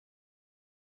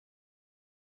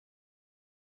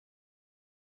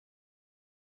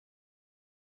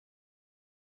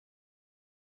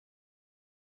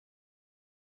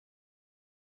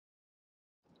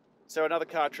So another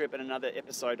car trip and another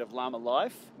episode of Lama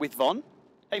Live with Von.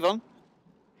 Hey Von.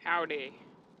 Howdy.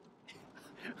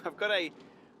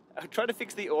 I'm trying to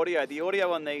fix the audio. The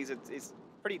audio on these is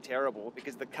pretty terrible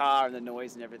because the car and the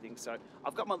noise and everything. So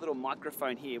I've got my little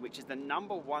microphone here, which is the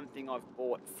 #1 thing I've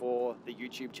bought for the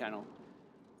YouTube channel.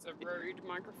 It's a Rode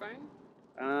microphone?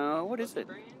 What is it?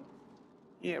 Brand?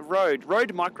 Yeah,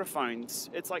 Rode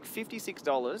microphones. It's like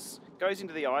 $56, goes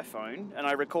into the iPhone, and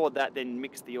I record that, then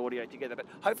mix the audio together. But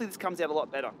hopefully this comes out a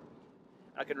lot better.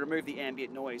 I can remove the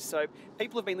ambient noise. So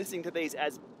people have been listening to these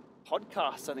as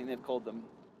podcasts, I think they've called them.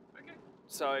 Okay.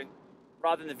 So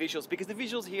rather than the visuals, because the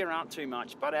visuals here aren't too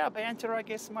much, but our banter, I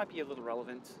guess, might be a little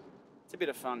relevant. It's a bit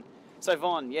of fun. So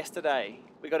Von, yesterday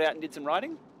we got out and did some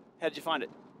riding. How did you find it?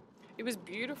 It was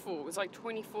beautiful. It was like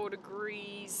 24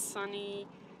 degrees, sunny,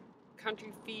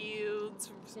 country fields,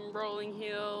 some rolling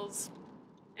hills,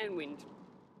 and wind.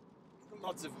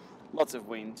 Lots of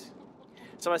wind.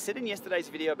 So I said in yesterday's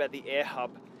video about the AIRhub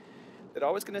that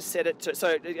I was going to set it to,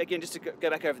 so again, just to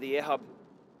go back over the AIRhub,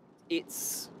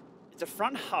 it's a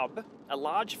front hub, a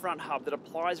large front hub that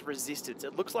applies resistance.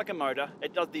 It looks like a motor,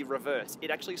 it does the reverse.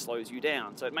 It actually slows you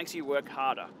down, so it makes you work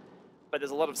harder, but there's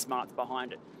a lot of smarts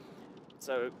behind it.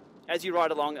 So as you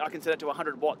ride along, I can set it to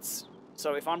 100 watts.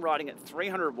 So if I'm riding at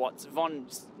 300 watts, Von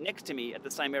next to me at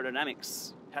the same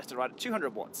aerodynamics has to ride at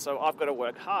 200 watts. So I've got to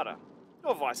work harder,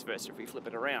 or vice versa if we flip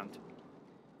it around.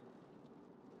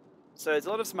 So there's a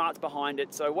lot of smarts behind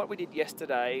it. So what we did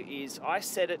yesterday is I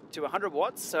set it to 100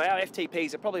 watts. So our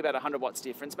FTPs are probably about 100 watts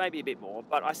difference, maybe a bit more.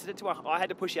 But I set it to, I had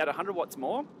to push out 100 watts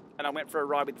more, and I went for a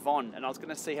ride with Von, and I was going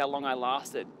to see how long I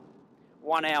lasted.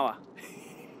 1 hour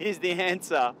is the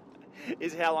answer,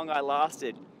 is how long I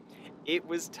lasted. It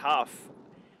was tough.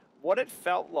 What it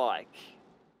felt like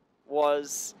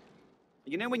was,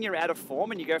 you know when you're out of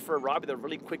form and you go for a ride with a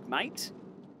really quick mate?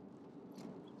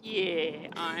 Yeah,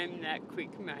 I'm that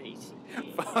quick mate.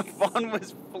 Yes. Von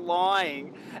was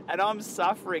flying and I'm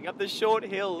suffering up the short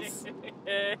hills.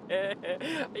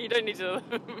 You don't need to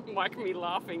mic me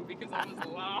laughing because I was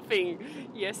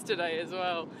laughing yesterday as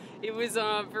well. It was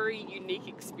a very unique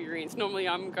experience. Normally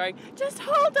I'm going, just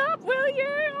hold up, will you?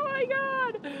 Oh my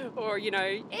God. Or, you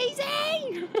know,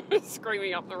 easy,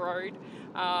 screaming up the road.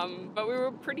 But we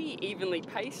were pretty evenly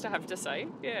paced, I have to say.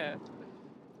 Yeah.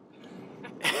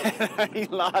 It only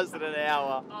lasted an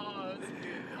hour. Oh,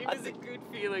 it was a good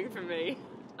feeling for me.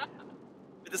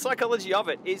 The psychology of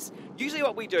it is usually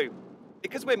what we do,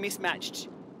 because we're mismatched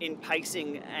in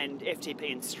pacing and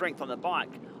FTP and strength on the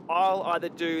bike, I'll either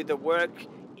do the work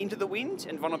into the wind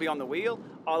and Von will be on the wheel,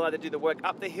 I'll either do the work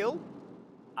up the hill,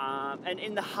 and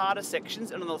in the harder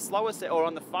sections and on the slower or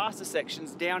on the faster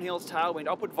sections, downhills, tailwind,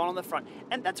 I'll put Von on the front.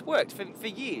 And that's worked for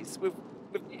years. We've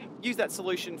used that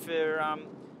solution for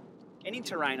any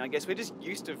terrain, I guess. We're just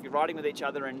used to riding with each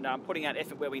other and putting out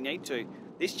effort where we need to.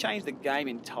 This changed the game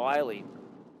entirely.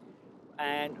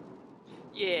 And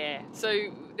yeah, so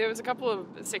there was a couple of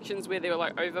sections where there were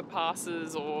like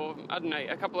overpasses or, I don't know,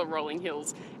 a couple of rolling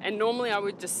hills. And normally I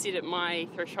would just sit at my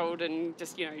threshold and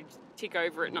just, you know, tick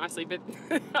over it nicely. But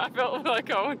I felt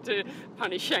like I wanted to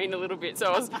punish Shane a little bit.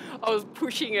 So I was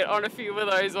pushing it on a few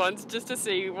of those ones just to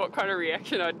see what kind of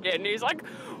reaction I'd get. And he was like,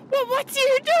 well, what's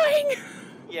you doing?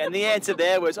 Yeah, and the answer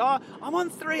there was, oh, I'm on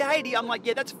 380. I'm like,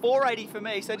 yeah, that's 480 for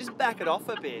me, so just back it off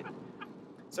a bit.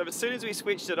 So as soon as we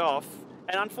switched it off,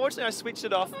 and unfortunately I switched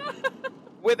it off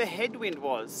where the headwind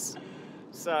was.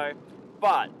 So,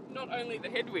 but... Not only the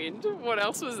headwind, what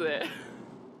else was there?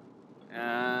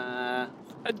 A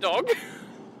dog?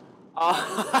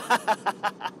 Oh.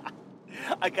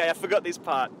 Okay, I forgot this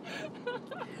part.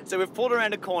 So we've pulled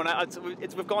around a corner.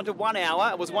 We've gone to 1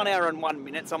 hour. It was 1 hour and 1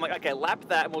 minute. So I'm like, okay, lap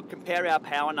that, and we'll compare our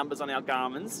power numbers on our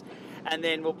Garmin's, and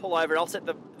then we'll pull over. I'll set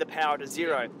the power to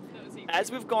 0.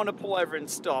 As we've gone to pull over and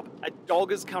stop, a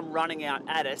dog has come running out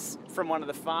at us from one of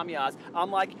the farmyards. I'm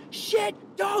like, shit,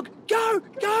 dog, go,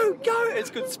 go, go.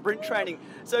 It's good sprint training.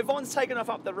 So Von's taken off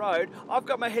up the road. I've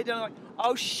got my head down. I'm like,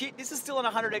 oh shit, this is still on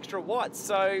 100 extra watts.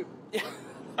 So...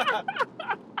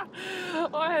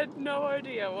 I had no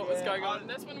idea what was going on.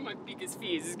 That's one of my biggest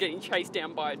fears, is getting chased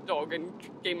down by a dog and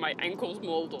getting my ankles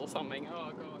mauled or something.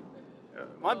 Oh God.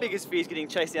 My biggest fear is getting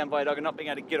chased down by a dog and not being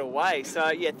able to get away.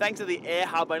 So yeah, thanks to the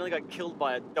AIRhub, I only got killed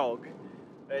by a dog.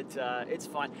 But it's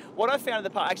fine. What I found in the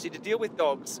past, actually, to deal with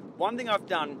dogs, one thing I've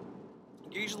done,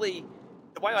 usually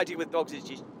the way I deal with dogs is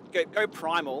just go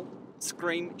primal,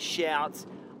 scream, shout.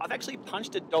 I've actually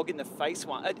punched a dog in the face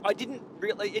once. I didn't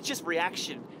really, it's just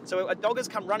reaction. So a dog has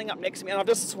come running up next to me and I've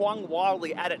just swung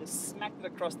wildly at it and smacked it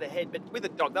across the head. But with a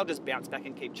dog, they'll just bounce back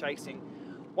and keep chasing.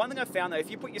 One thing I found though,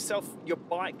 if you put your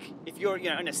bike, if you're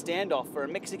in a standoff or a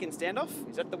Mexican standoff,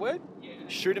 is that the word? Yeah.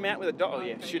 Shoot them out with a dog. Oh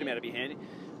yeah, Okay, shoot them out would be handy.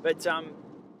 But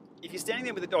if you're standing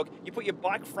there with a dog, you put your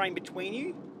bike frame between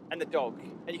you and the dog,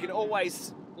 and you can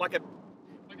always Like a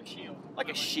shield. like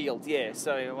a shield. Yeah.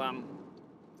 So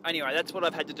anyway, that's what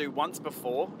I've had to do once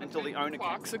before until the owner.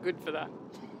 Quarks are good for that.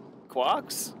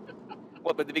 Quarks?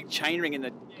 What? But the big chain ring in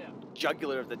the Yeah.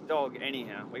 jugular of the dog.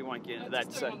 Anyhow, we won't get into I that.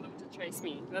 just don't want them to chase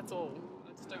me. That's all.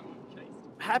 I just don't want to chase.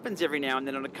 Happens every now and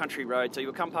then on a country road. So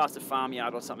you'll come past a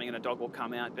farmyard or something, and a dog will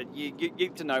come out. But you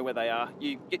get to know where they are.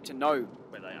 You get to know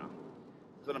where they are.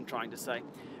 That's what I'm trying to say.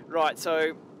 Right.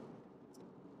 So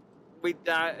we'd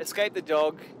escape the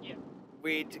dog. Yeah.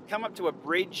 We'd come up to a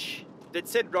bridge that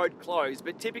said road closed,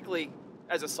 but typically,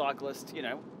 as a cyclist,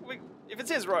 if it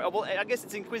says road, well, I guess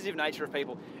it's the inquisitive nature of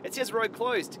people. It says road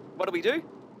closed. What do?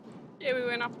 Yeah, we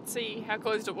went up to see how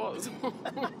closed it was.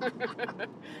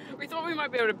 We thought we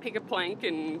might be able to pick a plank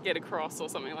and get across or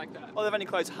something like that. Well, they've only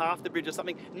closed half the bridge or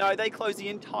something. No, they closed the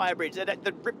entire bridge. They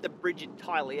ripped the bridge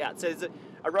entirely out. So there's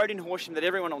a road in Horsham that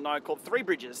everyone will know called Three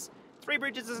Bridges. Three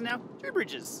Bridges is now two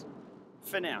bridges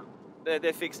for now.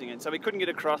 They're fixing it. So we couldn't get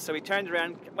across, so we turned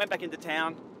around, went back into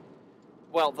town,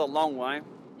 well, the long way,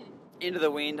 into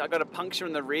the wind. I got a puncture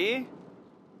in the rear,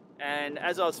 and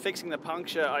as I was fixing the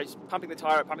puncture, I was pumping the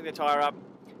tyre up,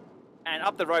 and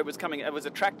up the road it was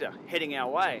a tractor heading our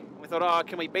way. We thought,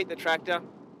 can we beat the tractor?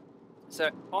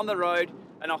 So on the road,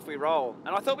 and off we roll.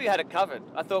 And I thought we had it covered.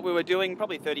 I thought we were doing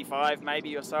probably 35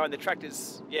 maybe or so, and the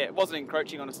tractor's, it wasn't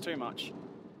encroaching on us too much.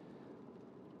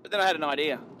 But then I had an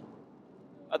idea.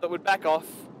 I thought we'd back off,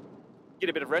 get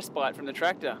a bit of respite from the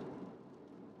tractor.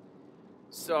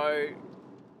 So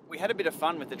we had a bit of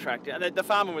fun with the tractor, and the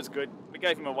farmer was good. We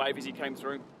gave him a wave as he came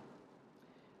through.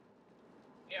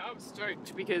 Yeah, I was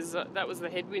stoked because that was the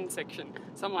headwind section.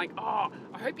 So I'm like, I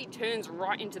hope he turns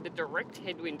right into the direct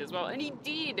headwind as well. And he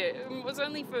did. It was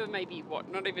only for maybe,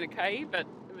 not even a K, but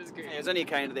it was good. Yeah, it was only a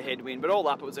K into the headwind, but all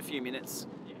up it was a few minutes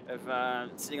of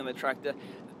sitting on the tractor.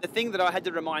 The thing that I had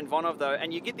to remind Von of though,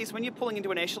 and you get this when you're pulling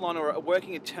into an echelon or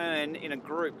working a turn in a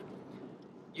group,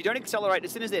 you don't accelerate.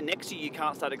 As soon as they're next to you, you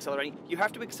can't start accelerating. You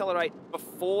have to accelerate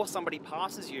before somebody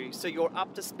passes you, so you're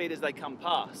up to speed as they come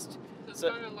past. So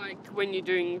it's kind of like when you're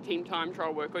doing team time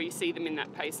trial work, or you see them in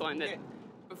that pace line, that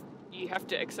you have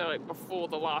to accelerate before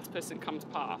the last person comes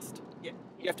past. Yeah.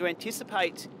 You have to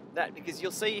anticipate that, because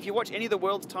you'll see, if you watch any of the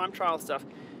world's time trial stuff,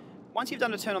 once you've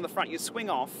done a turn on the front, you swing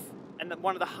off, and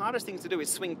one of the hardest things to do is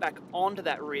swing back onto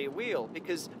that rear wheel,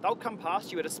 because they'll come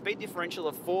past you at a speed differential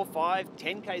of 4, 5,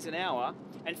 10 k's an hour,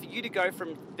 and for you to go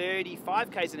from 35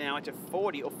 k's an hour to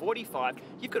 40 or 45,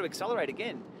 you've got to accelerate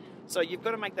again. So you've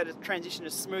got to make that transition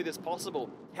as smooth as possible.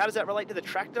 How does that relate to the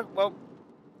tractor? Well,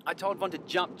 I told Von to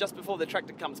jump just before the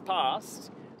tractor comes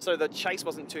past, so the chase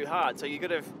wasn't too hard. So you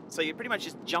pretty much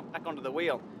just jump back onto the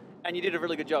wheel, and you did a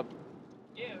really good job.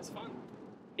 Yeah, it was fun.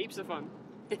 Heaps of fun.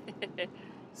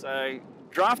 So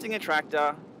drafting a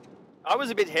tractor, I was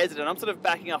a bit hesitant. I'm sort of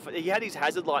backing off. He had his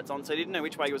hazard lights on, so he didn't know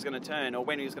which way he was going to turn or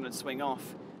when he was going to swing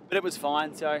off. But it was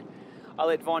fine. So I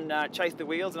let Von chase the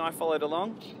wheels, and I followed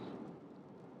along.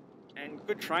 And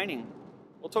good training.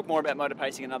 We'll talk more about motor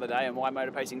pacing another day and why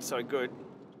motor pacing is so good.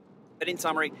 But in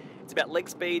summary, it's about leg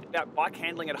speed, about bike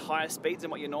handling at higher speeds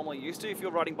than what you're normally used to. If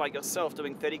you're riding by yourself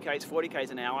doing 30 k's, 40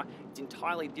 k's an hour, it's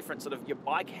entirely different. Sort of your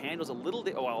bike handles a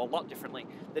lot differently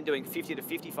than doing 50 to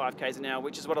 55 k's an hour,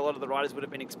 which is what a lot of the riders would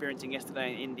have been experiencing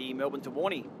yesterday in the Melbourne to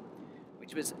Warny,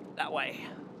 which was that way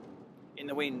in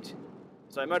the wind.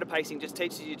 So motor pacing just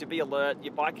teaches you to be alert.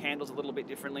 Your bike handles a little bit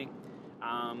differently.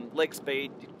 Leg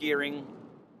speed, gearing,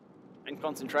 and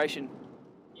concentration.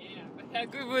 Yeah, but how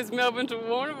good was Melbourne to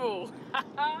Warrnambool?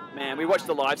 Man, we watched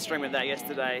the live stream of that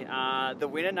yesterday. The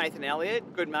winner, Nathan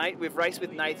Elliott, good mate. We've raced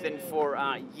with Nathan for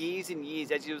years and years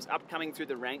as he was upcoming through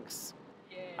the ranks.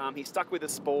 He stuck with the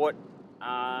sport.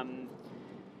 And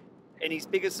his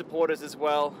biggest supporters as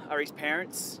well are his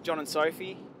parents, John and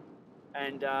Sophie.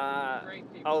 And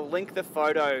I'll link the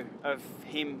photo of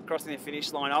him crossing the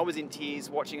finish line. I was in tears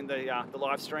watching the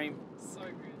live stream. So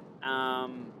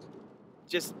good.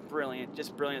 Just brilliant,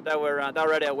 just brilliant. They were at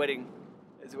our wedding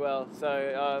as well.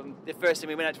 So the first thing,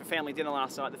 we went out for family dinner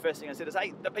last night. The first thing I said is,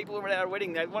 "Hey, the people who were at our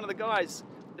wedding, one of the guys,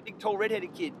 the big tall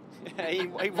redheaded kid, he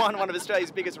won one of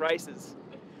Australia's biggest races.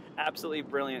 Absolutely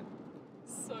brilliant."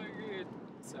 So good.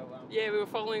 So yeah, we were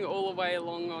following all the way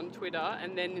along on Twitter,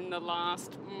 and then in the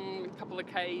last couple of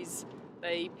Ks,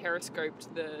 they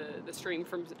periscoped the stream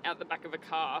from out the back of a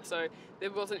car. So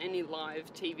there wasn't any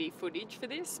live TV footage for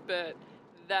this, but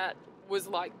that was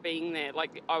like being there.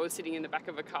 Like I was sitting in the back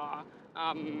of a car,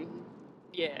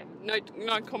 Yeah,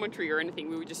 no commentary or anything.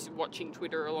 We were just watching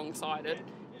Twitter alongside it.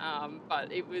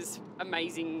 But it was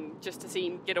amazing just to see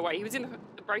him get away. He was in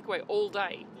the breakaway all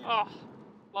day. Oh,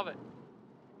 love it.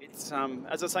 It's,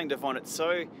 as I was saying to Devon, it's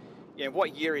so,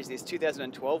 what year is this?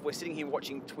 2012. We're sitting here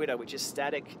watching Twitter, which is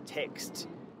static text.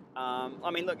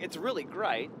 I mean, look, it's really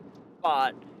great,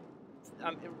 but... it's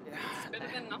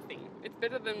better than nothing. It's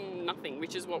better than nothing,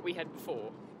 which is what we had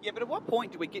before. Yeah, but at what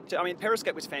point do we get to... I mean,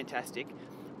 Periscope was fantastic,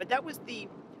 but that was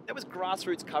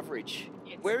grassroots coverage.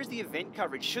 Yes. Where is the event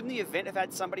coverage? Shouldn't the event have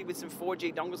had somebody with some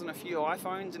 4G dongles and a few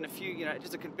iPhones and a few,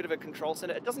 just a bit of a control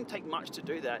center? It doesn't take much to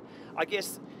do that. I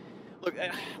guess, look,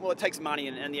 well, it takes money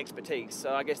and the expertise,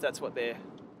 so I guess that's what they're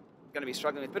going to be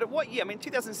struggling with. But at what year? I mean,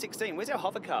 2016, where's our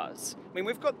hover cars? I mean,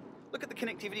 look at the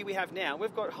connectivity we have now.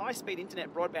 We've got high-speed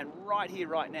internet broadband right here,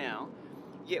 right now,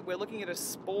 yet we're looking at a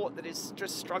sport that is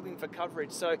just struggling for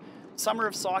coverage. So Summer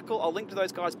of Cycle, I'll link to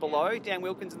those guys below. Dan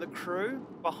Wilkins and the crew.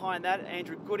 Behind that,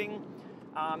 Andrew Gooding.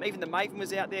 Even the Maven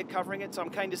was out there covering it, so I'm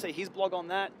keen to see his blog on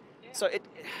that. Yeah. So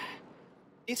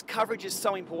this coverage is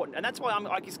so important, and that's why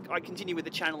I continue with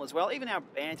the channel as well. Even our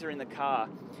banter in the car.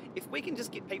 If we can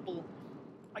just get people,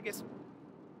 I guess,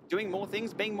 doing more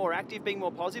things, being more active, being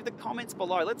more positive. The comments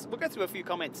below, we'll go through a few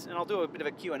comments and I'll do a bit of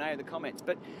a Q&A in the comments,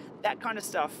 but that kind of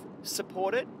stuff,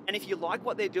 support it. And if you like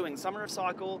what they're doing, Summer of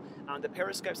Cycle, the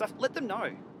Periscope stuff, let them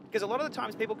know. Because a lot of the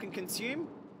times people can consume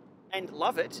and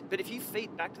love it, but if you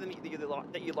feed back to them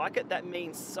that you like it, that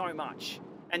means so much.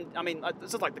 And I mean,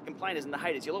 this is like the complainers and the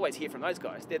haters, you'll always hear from those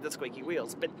guys. They're the squeaky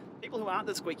wheels. But people who aren't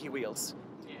the squeaky wheels,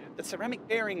 the ceramic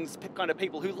bearings kind of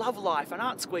people who love life and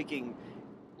aren't squeaking,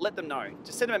 let them know.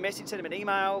 Just send them a message, send them an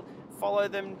email, follow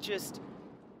them, just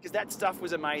because that stuff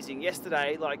was amazing.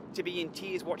 Yesterday, like, to be in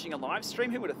tears watching a live stream,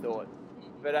 who would have thought?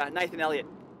 But Nathan Elliott,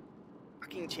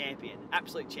 fucking champion,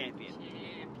 absolute champion.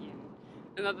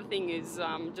 Another thing is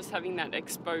just having that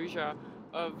exposure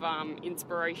of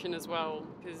inspiration as well,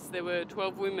 because there were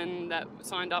 12 women that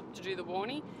signed up to do the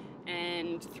Warny,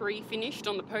 and 3 finished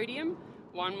on the podium.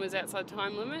 1 was outside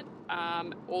time limit.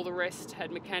 All the rest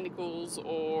had mechanicals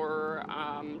or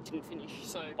didn't finish.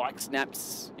 So bike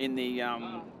snaps in the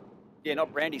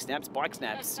not brandy snaps, bike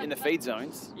snaps in the feed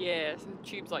zones. Yeah,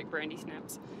 tubes like brandy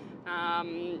snaps.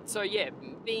 So yeah,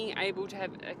 being able to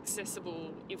have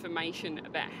accessible information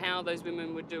about how those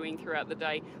women were doing throughout the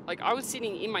day. Like, I was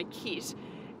sitting in my kit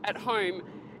at home,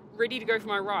 ready to go for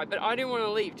my ride, but I didn't want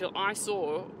to leave till I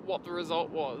saw what the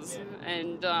result was. Yeah.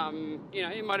 And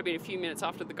it might have been a few minutes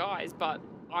after the guys, but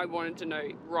I wanted to know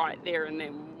right there and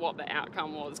then what the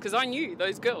outcome was, because I knew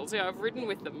those girls. I've ridden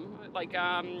with them. Like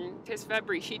Tess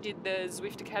Fabry, she did the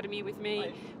Zwift Academy with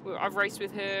me. Right. I've raced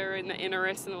with her in the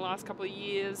NRS in the last couple of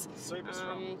years. Super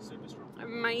strong.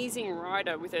 Amazing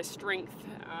rider with her strength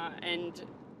and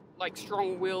like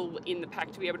strong will in the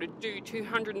pack to be able to do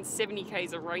 270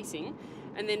 k's of racing.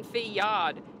 And then Fee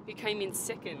Yard, who came in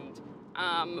second,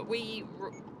 we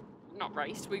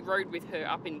rode with her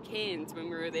up in Cairns when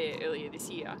we were there earlier this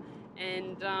year,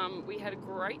 and we had a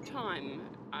great time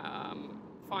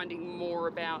finding more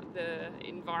about the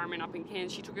environment up in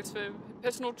Cairns. She took us for a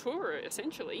personal tour,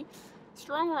 essentially.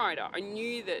 Strong rider. I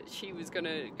knew that she was going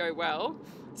to go well,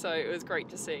 so it was great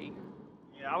to see.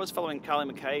 Yeah, I was following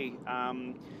Carly McKay,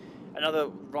 another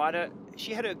rider.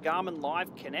 She had her Garmin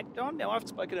Live Connect on. Now, I've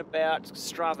spoken about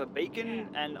Strava Beacon,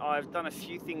 and I've done a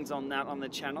few things on that on the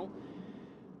channel.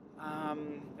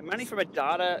 Mainly from a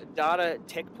data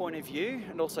tech point of view,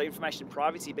 and also information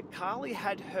privacy, but Carly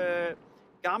had her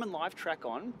Garmin Live Track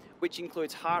on, which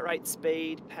includes heart rate,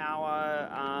 speed,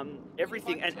 power,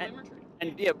 everything, and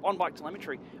on-bike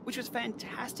telemetry, which was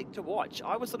fantastic to watch.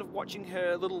 I was sort of watching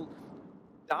her little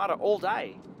data all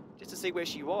day, just to see where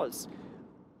she was.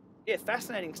 Yeah,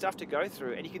 fascinating stuff to go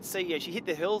through, and you could see, she hit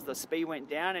the hills, the speed went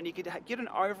down, and you could get an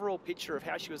overall picture of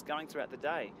how she was going throughout the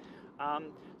day.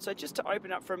 So just to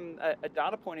open up from a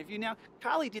data point of view, now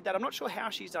Carly did that. I'm not sure how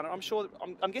she's done it.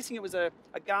 I'm guessing it was a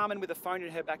Garmin with a phone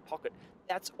in her back pocket.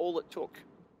 That's all it took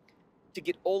to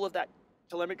get all of that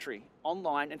telemetry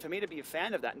online, and for me to be a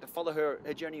fan of that and to follow her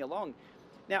journey along.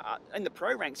 Now, in the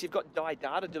pro ranks, you've got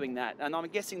Data doing that, and I'm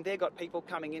guessing they've got people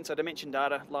coming in. So Dimension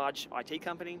Data, large IT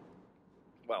company,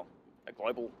 well, a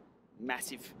global,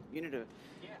 massive unit of...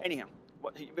 Yeah. Anyhow,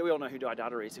 we all know who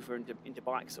Data is if we're into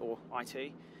bikes or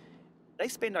IT. They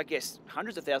spend, I guess,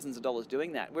 hundreds of thousands of dollars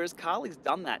doing that, whereas Carly's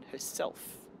done that herself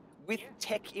with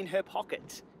tech in her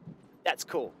pocket. That's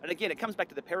cool. And again, it comes back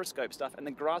to the Periscope stuff and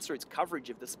the grassroots coverage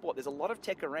of the sport. There's a lot of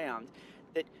tech around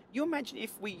that you imagine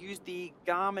if we used the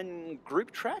Garmin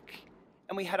group track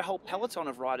and we had a whole peloton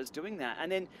of riders doing that,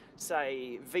 and then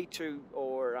say V2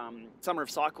 or Summer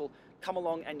of Cycle come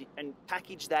along and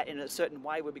package that in a certain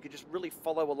way where we could just really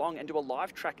follow along and do a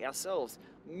live track ourselves.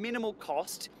 Minimal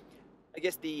cost. I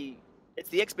guess it's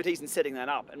the expertise in setting that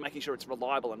up and making sure it's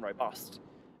reliable and robust,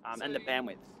 and the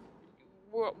bandwidth.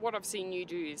 What I've seen you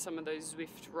do is some of those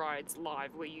Zwift rides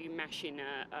live where you mash in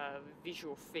a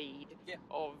visual feed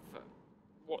of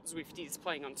what Zwift is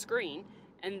playing on screen,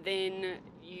 and then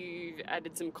you've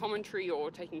added some commentary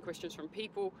or taking questions from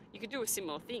people. You could do a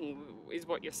similar thing, is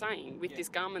what you're saying, with this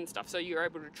Garmin stuff. So you're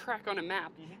able to track on a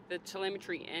map the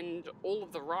telemetry and all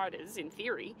of the riders, in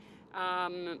theory,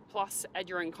 plus add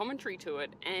your own commentary to it.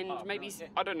 And maybe,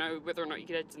 I don't know whether or not you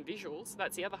could add some visuals.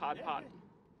 That's the other hard part.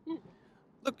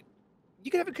 Look, you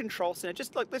could have a control center.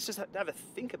 Just like, let's just have a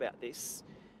think about this.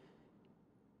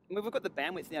 I mean, we've got the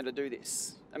bandwidth now to do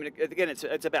this. I mean, again,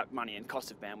 it's about money and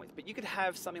cost of bandwidth. But you could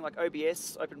have something like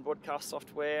OBS, Open Broadcast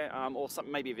Software, or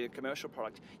something maybe a commercial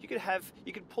product. You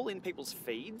could pull in people's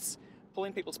feeds, pull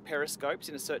in people's periscopes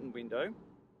in a certain window.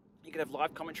 You could have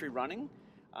live commentary running.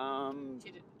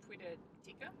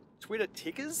 Twitter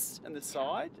tickers on the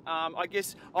side. I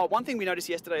guess, one thing we noticed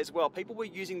yesterday as well, people were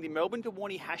using the Melbourne to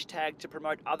Warny hashtag to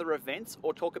promote other events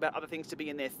or talk about other things to be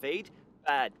in their feed.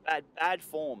 Bad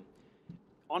form.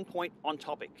 On point, on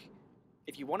topic.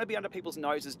 If you want to be under people's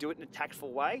noses, do it in a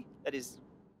tactful way. That is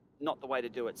not the way to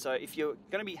do it. So if you're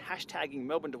going to be hashtagging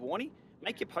Melbourne to Warny,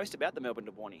 make your post about the Melbourne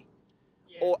to Warny.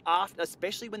 Or after,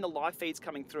 especially when the live feed's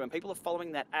coming through and people are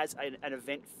following that as an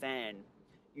event fan.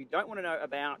 You don't want to know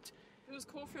about... It was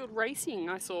Caulfield Racing,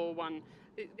 I saw one.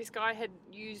 This guy had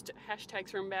used hashtags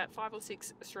from about 5 or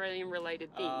 6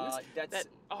 Australian-related things.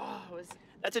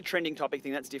 That's a trending topic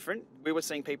thing. That's different. We were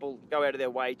seeing people go out of their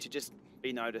way to just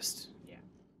be noticed. Yeah.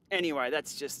 Anyway,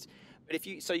 that's just... But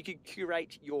you could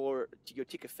curate your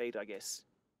ticker feed, I guess.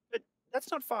 But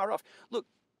that's not far off. Look,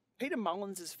 Peter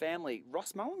Mullins' family,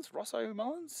 Rosso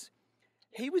Mullins,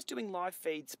 he was doing live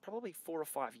feeds probably 4 or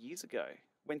 5 years ago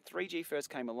when 3G first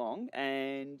came along,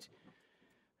 and...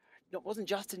 It wasn't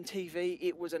Justin TV,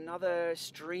 it was another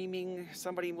streaming,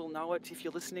 somebody will know it if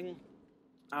you're listening.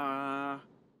 No,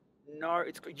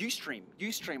 it's Ustream.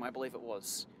 Ustream, I believe it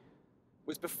was. It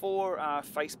was before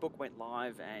Facebook went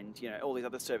live and all these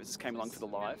other services came along for the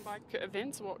live. Bike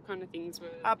events, what kind of things were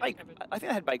I think they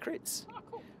had bike crits. Oh,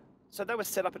 cool. So they were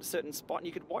set up at a certain spot and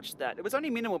you could watch that. It was only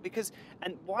minimal because,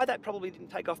 and why that probably didn't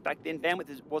take off back then,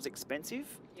 bandwidth was expensive.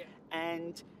 Yeah.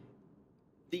 And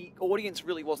the audience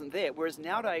really wasn't there. Whereas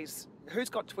nowadays, who's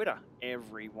got Twitter?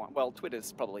 Everyone. Well,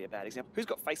 Twitter's probably a bad example. Who's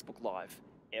got Facebook Live?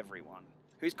 Everyone.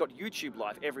 Who's got YouTube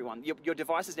Live? Everyone. Your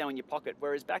device is now in your pocket,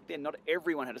 whereas back then, not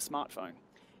everyone had a smartphone.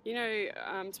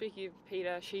 Speaking of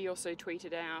Peter, she also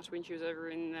tweeted out when she was over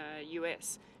in the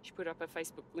US, she put up a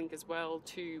Facebook link as well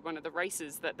to one of the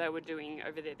races that they were doing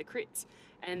over there, the crits,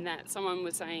 and that someone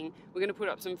was saying, we're going to put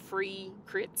up some free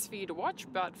crits for you to watch,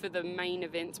 but for the main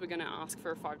events, we're going to ask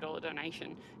for a $5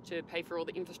 donation to pay for all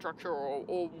the infrastructure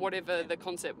or whatever the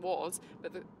concept was.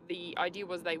 But the idea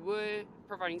was they were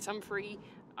providing some free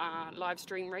live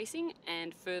stream racing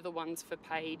and further ones for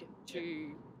paid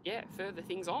to further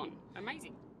things on.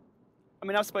 Amazing. I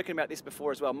mean, I've spoken about this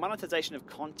before as well. Monetization of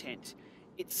content.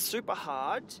 It's super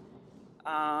hard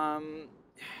to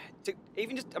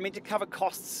cover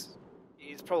costs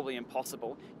is probably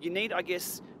impossible. You need, I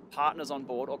guess, partners on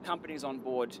board or companies on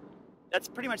board. That's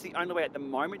pretty much the only way at the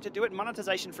moment to do it.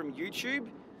 Monetization from YouTube,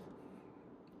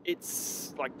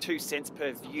 it's like 2 cents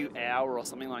per view hour or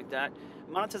something like that.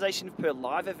 Monetization per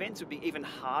live events would be even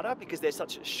harder because they're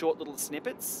such short little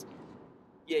snippets.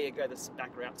 Yeah, go this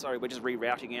back route. Sorry, we're just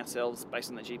rerouting ourselves based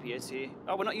on the GPS here.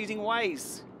 Oh, we're not using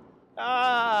Waze.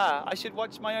 I should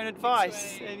watch my own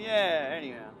advice. And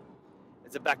anyhow.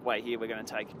 It's a back way here we're going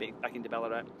to take back into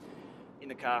Ballarat in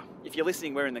the car. If you're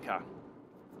listening, we're in the car.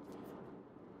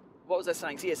 What was I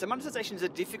saying? So monetization is a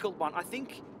difficult one. I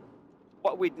think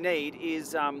what we'd need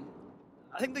is, I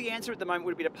think the answer at the moment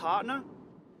would be to partner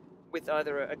with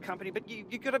either a company, but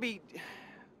you've got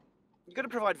to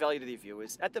provide value to the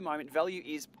viewers. At the moment, value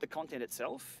is the content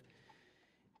itself.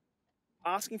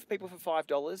 Asking for people for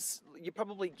 $5, you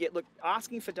probably get,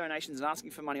 asking for donations and asking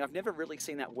for money, I've never really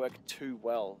seen that work too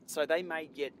well. So they may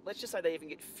get, let's just say they even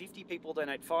get 50 people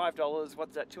donate $5,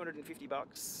 what's that, 250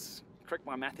 bucks? Correct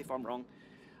my math if I'm wrong.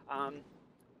 I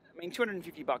mean,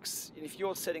 250 bucks, and if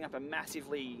you're setting up a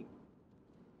massively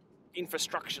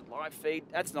infrastructure live feed,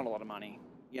 that's not a lot of money.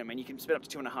 I mean, you can spend up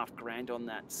to $2.5 grand on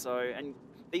that. So, and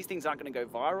these things aren't going to go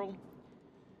viral.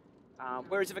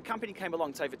 Whereas if a company came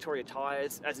along, say Victoria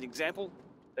Tyres, as an example,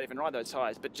 they even ride those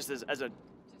tyres, but just as a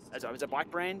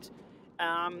bike brand,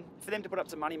 for them to put up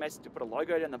some money, maybe to put a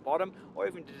logo down the bottom, or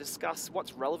even to discuss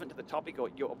what's relevant to the topic or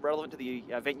relevant to the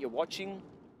event you're watching,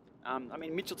 I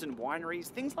mean, Mitchelton wineries,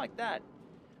 things like that.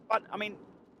 But, I mean,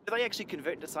 do they actually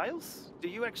convert into sales? Do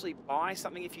you actually buy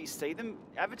something if you see them?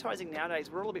 Advertising nowadays,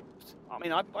 we're all a bit... I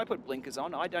mean, I put blinkers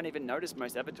on. I don't even notice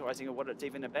most advertising or what it's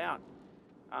even about.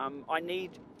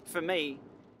 For me,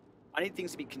 I need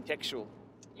things to be contextual.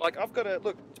 Like, I've got to,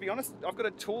 look, to be honest, I've got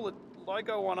a tool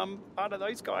logo on. I'm part of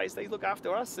those guys. They look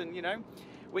after us, and, you know,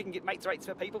 we can get mates rates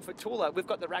for people for Tooler. We've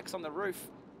got the racks on the roof.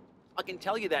 I can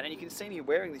tell you that, and you can see me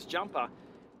wearing this jumper.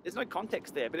 There's no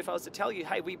context there, but if I was to tell you,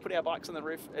 hey, we put our bikes on the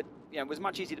roof, it was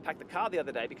much easier to pack the car the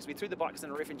other day because we threw the bikes on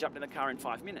the roof and jumped in the car in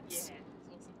 5 minutes. Yeah,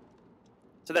 that's awesome.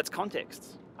 So that's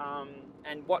context.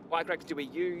 And what bike racks do we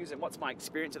use, and what's my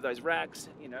experience of those racks,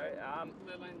 you know.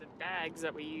 Let alone the bags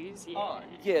that we use, yeah. Oh,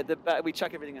 yeah, we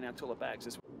chuck everything in our Tooler bags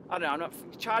as well. I don't know, I'm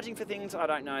not charging for things, I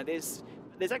don't know. There's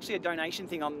actually a donation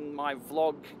thing on my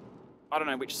vlog. I don't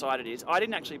know which site it is. I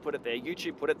didn't actually put it there,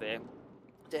 YouTube put it there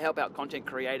to help out content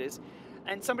creators.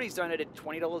 And somebody's donated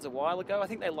 $20 a while ago. I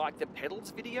think they liked the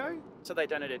pedals video, so they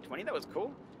donated $20. That was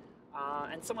cool.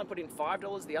 And someone put in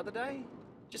 $5 the other day,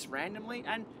 just randomly.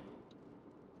 And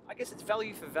I guess it's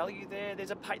value for value there.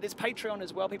 There's Patreon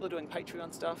as well. People are doing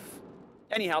Patreon stuff.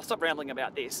 Anyhow, I'll stop rambling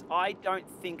about this. I don't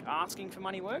think asking for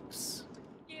money works.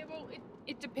 Yeah, well,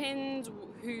 it depends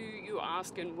who you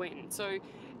ask and when. So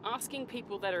asking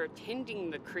people that are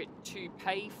attending the crit to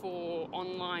pay for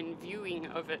online viewing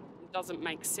of it doesn't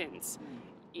make sense.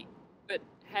 But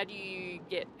how do you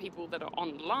get people that are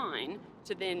online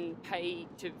to then pay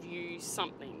to view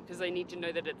something? Because they need to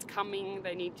know that it's coming,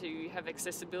 they need to have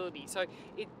accessibility. So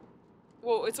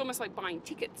it's almost like buying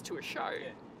tickets to a show. Yeah.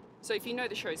 So if you know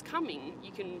the show's coming,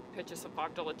 you can purchase a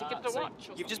 $5 ticket to watch.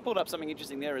 You've just pulled up something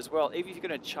interesting there as well. Even if you're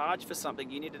going to charge for something,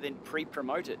 you need to then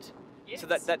pre-promote it. Yes. So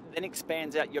that then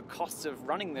expands out your costs of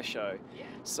running the show. Yeah.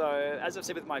 So as I've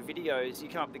said with my videos, you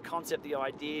come up with the concept, the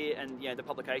idea, and the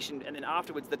publication, and then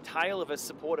afterwards the tail of a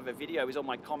support of a video is all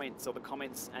my comments or the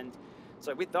comments. And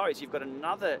so with those, you've got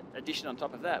another addition on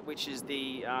top of that, which is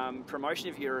the promotion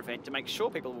of your event to make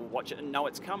sure people will watch it and know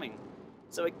it's coming.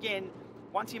 So again,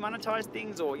 once you monetize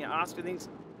things or ask for things,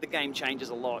 the game changes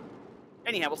a lot.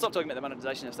 Anyhow, we'll stop talking about the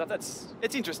monetization of stuff.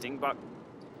 It's interesting, but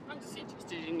I'm just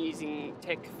interested in using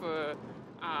tech for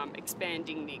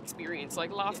expanding the experience.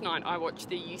 Like last night, I watched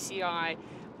the UCI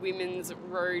Women's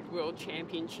Road World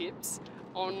Championships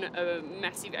on a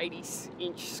massive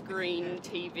 80-inch screen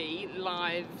TV,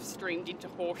 live streamed into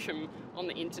Horsham on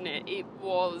the internet. It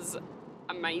was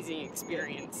amazing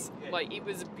experience. Yeah. Like, it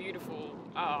was beautiful.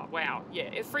 Wow. Yeah,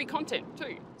 it's free content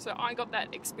too. So I got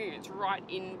that experience right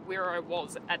in where I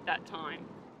was at that time.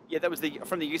 Yeah, that was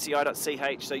from the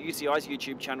UCI.ch, so UCI's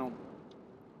YouTube channel.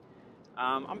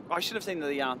 I should have seen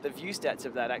the view stats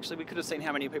of that, actually. We could have seen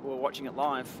how many people were watching it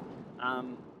live. I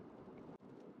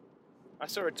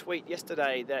saw a tweet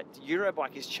yesterday that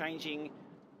Eurobike is changing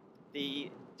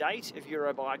the date of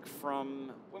Eurobike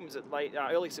from, when was it,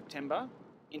 early September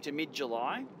into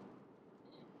mid-July.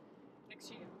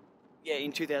 Next year. Yeah,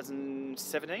 in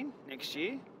 2017, next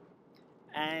year.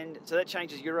 And so that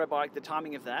changes Eurobike, the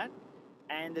timing of that.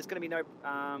 And there's going to be no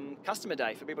customer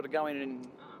day for people to go in and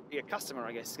be a customer,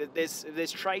 I guess.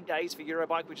 There's trade days for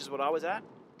Eurobike, which is what I was at.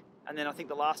 And then I think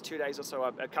the last 2 days or so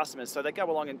are customers. So they go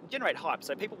along and generate hype.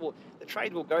 So the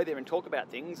trade will go there and talk about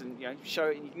things and show,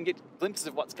 and you can get glimpses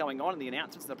of what's going on and the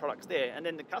announcements and the products there. And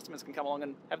then the customers can come along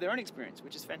and have their own experience,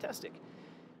 which is fantastic.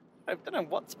 I don't know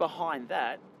what's behind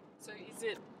that. So is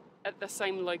it at the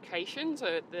same location, so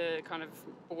at the kind of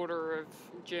border of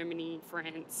Germany,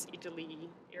 France, Italy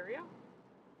area?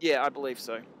 Yeah, I believe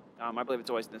so. I believe it's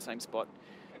always in the same spot.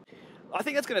 I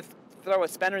think that's going to throw a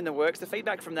spanner in the works. The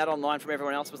feedback from that online from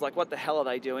everyone else was like, what the hell are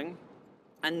they doing?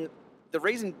 And the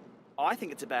reason I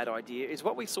think it's a bad idea is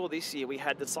what we saw this year. We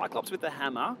had the Cyclops with the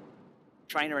hammer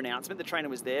trainer announcement. The trainer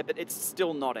was there, but it's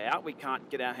still not out. We can't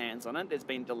get our hands on it. There's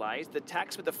been delays. The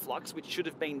Tax with the Flux, which should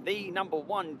have been the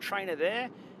 #1 trainer there,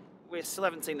 we still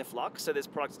haven't seen the Flux, so there's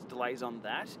product delays on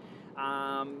that.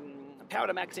 Power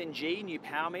to Max NG, new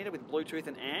power meter with Bluetooth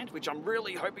and ANT, which I'm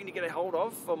really hoping to get a hold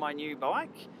of for my new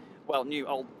bike. Well, new,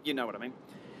 old, you know what I mean.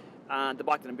 The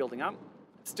bike that I'm building up.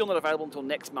 Still not available until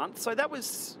next month. So that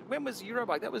was, when was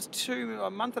Eurobike? That was a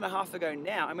month and a half ago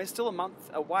now, and we're still a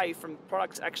month away from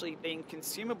products actually being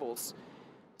consumables.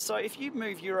 So if you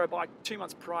move Eurobike 2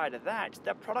 months prior to that,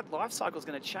 that product life cycle is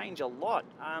going to change a lot.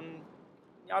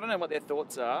 I don't know what their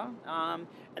thoughts are.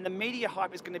 And the media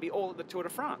hype is going to be all at the Tour de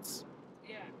France.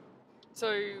 Yeah.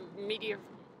 So media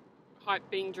hype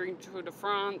being during Tour de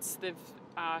France, they've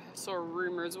saw a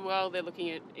rumour as well. They're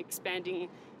looking at expanding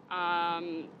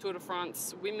Tour de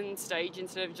France women's stage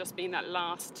instead of just being that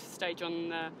last stage on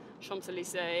the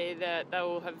Champs-Élysées. That they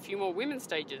will have a few more women's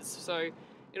stages. So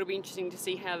it'll be interesting to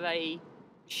see how they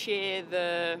share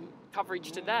the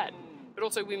coverage to that. But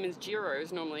also women's Giro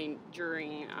is normally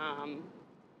during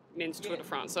men's Tour de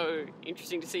France, so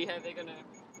interesting to see how they're going to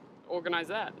organise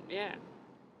that. Yeah.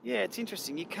 Yeah, it's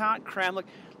interesting. You can't cram.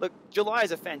 Look, July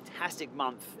is a fantastic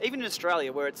month. Even in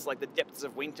Australia, where it's like the depths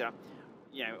of winter,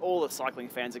 you know, all the cycling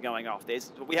fans are going off.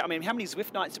 I mean, how many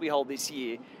Zwift nights do we hold this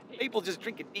year? People just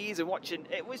drinking beers and watching.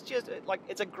 It was just like,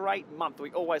 it's a great month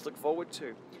we always look forward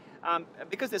to.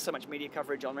 Because there's so much media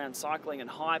coverage around cycling and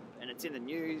hype, and it's in the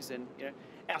news, and you know,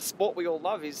 our sport we all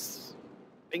love is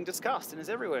being discussed and is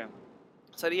everywhere.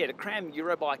 So yeah, to cram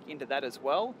Eurobike into that as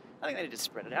well, I think they need to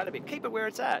spread it out a bit, keep it where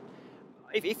it's at.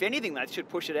 If anything, they should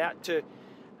push it out to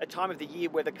a time of the year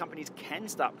where the companies can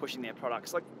start pushing their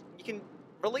products. Like, you can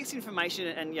release information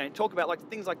and, you know, talk about like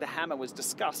things like the hammer was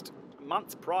discussed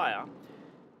months prior,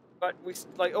 but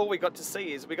all we got to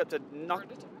see is we got to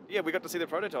see the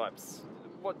prototypes.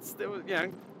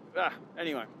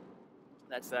 Anyway,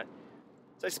 that's that.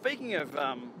 So speaking of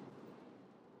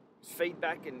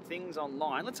feedback and things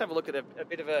online, let's have a look at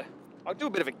I'll do a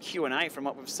bit of a Q&A from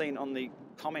what we've seen on the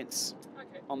comments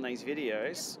on these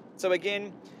videos. So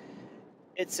again,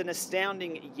 it's an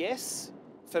astounding yes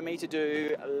for me to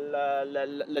do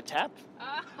Le Tap.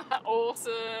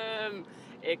 Awesome.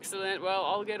 Excellent. Well,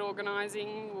 I'll get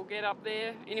organising. We'll get up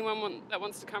there. Anyone that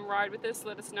wants to come ride with us,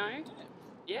 let us know.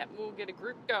 Yeah, we'll get a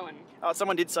group going. Oh,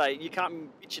 someone did say you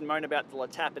can't bitch and moan about the Le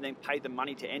Tap and then pay the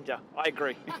money to enter. I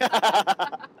agree.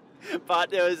 But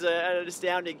there was an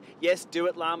astounding, yes, do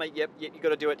it, Lama. Yep, you got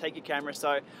to do it. Take your camera.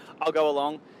 So I'll go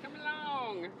along. Come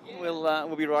along. Yeah.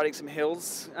 We'll be riding some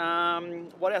hills.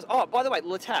 What else? Oh, by the way,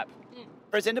 Le Tap,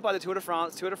 presented by the Tour de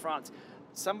France.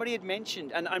 Somebody had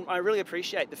mentioned, and I really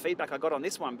appreciate the feedback I got on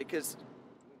this one because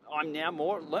I'm now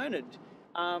more learned.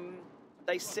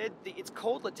 They said it's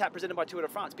called Le Tap presented by Tour de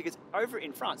France because over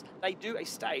in France they do a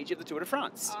stage of the Tour de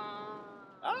France.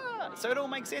 So it all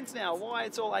makes sense now. Why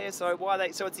it's all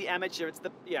ASO? So it's the amateur. It's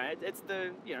the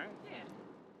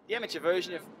the amateur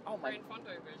version of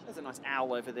There's a nice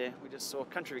owl over there. We just saw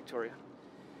Country Victoria.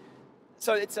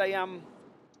 So it's a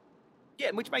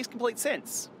which makes complete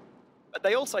sense. But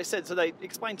they also said, so they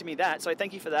explained to me that. So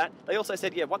thank you for that. They also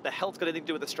said, what the hell's got anything to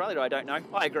do with Australia? I don't know.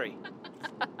 I agree.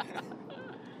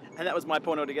 And that was my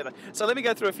point altogether. So let me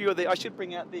go through a few of I should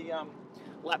bring out the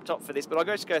laptop for this, but I'll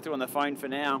just go through on the phone for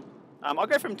now. I'll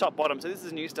go from top bottom. So this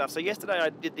is new stuff. So yesterday I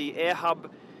did the AIRhub.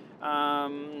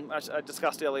 I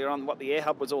discussed earlier on what the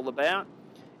AIRhub was all about.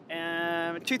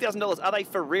 $2,000. Are they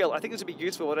for real? I think this would be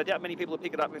useful, but I doubt many people would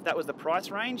pick it up if that was the price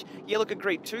range. Yeah, look,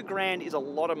 agreed. $2,000 is a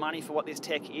lot of money for what this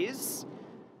tech is.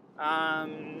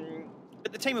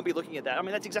 But the team will be looking at that. I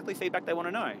mean, that's exactly feedback they want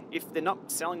to know. If they're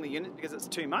not selling the unit because it's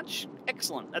too much,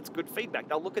 excellent. That's good feedback.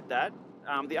 They'll look at that.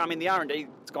 The R&D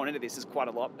that's gone into this is quite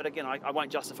a lot, but again, I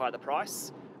won't justify the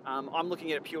price. I'm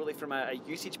looking at it purely from a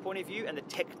usage point of view and the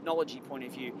technology point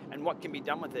of view and what can be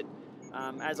done with it.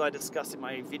 As I discussed in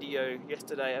my video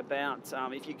yesterday about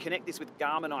if you connect this with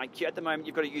Garmin IQ, at the moment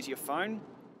you've got to use your phone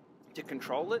to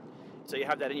control it. So you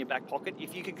have that in your back pocket.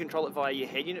 If you can control it via your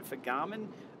head unit for Garmin,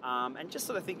 and just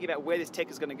sort of thinking about where this tech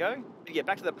is going to go. But yeah,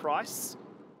 back to the price,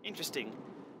 interesting.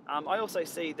 I also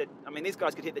see that, I mean, these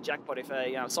guys could hit the jackpot if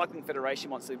a cycling federation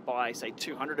wants to buy, say,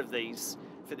 200 of these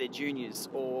for their juniors,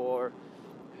 or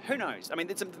who knows? I mean,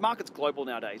 the market's global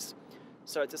nowadays.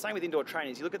 So it's the same with indoor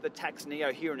trainers. You look at the Tax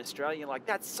Neo here in Australia, you're like,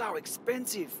 that's so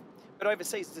expensive. But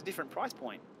overseas, it's a different price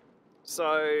point.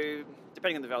 So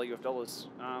depending on the value of dollars.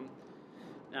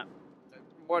 Now,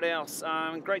 what else?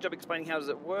 Great job explaining how does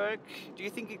it work. Do you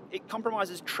think it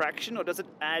compromises traction or does it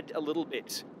add a little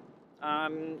bit?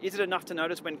 Is it enough to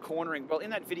notice when cornering? Well, in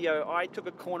that video, I took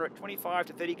a corner at 25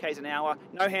 to 30 k's an hour,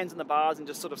 no hands on the bars, and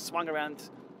just sort of swung around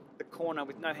the corner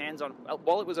with no hands on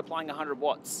while it was applying 100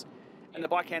 watts. And the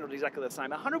bike handled exactly the same.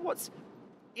 100 watts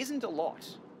isn't a lot.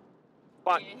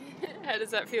 But yeah. How does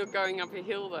that feel going up a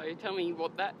hill, though? Tell me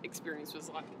what that experience was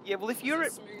like. Yeah, well, if you're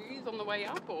smooth on the way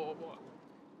up, or what?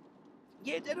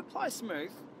 Yeah, it applies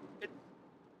smooth.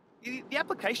 The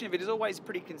application of it is always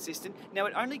pretty consistent. Now,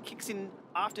 it only kicks in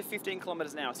after 15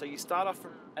 kilometres an hour. So you start off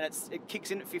and it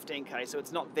kicks in at 15k, so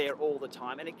it's not there all the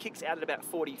time. And it kicks out at about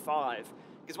 45.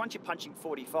 Because once you're punching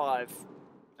 45,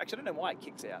 actually, I don't know why it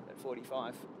kicks out at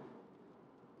 45.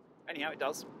 Anyhow, it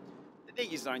does. They're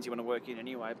your zones you want to work in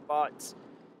anyway. But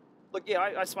look, yeah,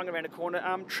 I swung around a corner.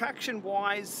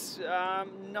 Traction-wise,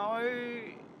 no,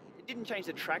 it didn't change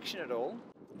the traction at all.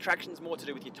 Traction's more to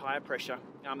do with your tyre pressure.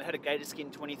 It had a Gator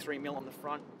Skin 23mm on the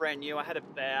front, brand new. I had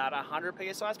about 100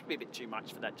 PSI. It's probably a bit too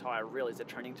much for that tyre, really. It's a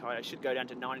training tyre. It should go down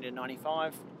to 90 to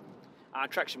 95.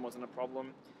 Traction wasn't a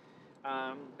problem.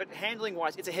 But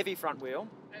handling-wise, it's a heavy front wheel.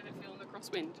 How did it feel in the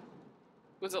crosswind?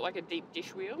 Was it like a deep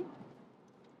dish wheel?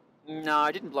 No,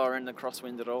 I didn't blow her in the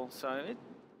crosswind at all. So,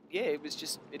 yeah, it was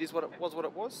just, it is what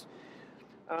it was.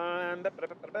 I'm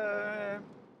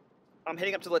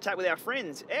heading up to the attack with our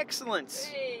friends. Excellent.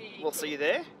 Hey, We'll see you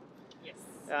there. Yes.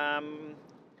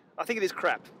 I think it is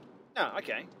crap. Oh,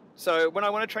 okay. So when I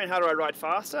want to train harder, I ride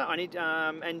faster. I need,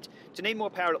 and to need more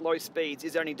power at low speeds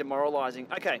is only demoralising.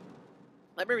 Okay,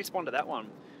 let me respond to that one.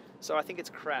 So I think it's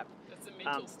crap. That's a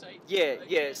mental state. Yeah,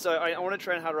 yeah. So I want to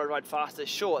train harder, I ride faster.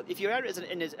 Sure. If you're out as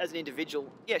an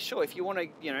individual, yeah, sure. If you want to,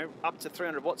 you know, up to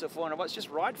 300 watts or 400 watts, just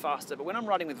ride faster. But when I'm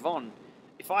riding with Von,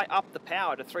 if I up the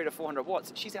power to 300 to 400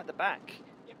 watts, she's out the back,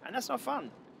 and that's not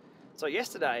fun. So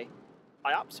yesterday,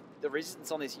 I upped the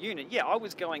resistance on this unit. Yeah, I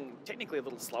was going technically a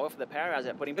little slower for the power I was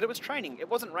outputting, but it was training. It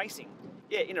wasn't racing.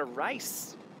 Yeah, in a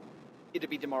race, it'd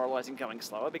be demoralising going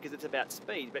slower because it's about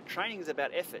speed, but training is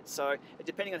about effort. So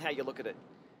depending on how you look at it.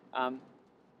 Yeah,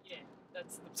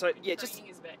 that's the so yeah, training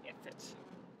is about effort,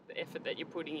 the effort that you're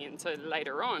putting in. So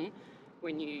later on,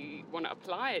 when you want to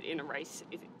apply it in a race,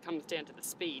 it comes down to the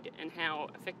speed and how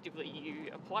effectively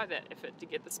you apply that effort to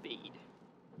get the speed.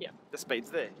 Yeah, the speed's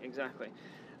there, exactly.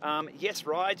 Yes,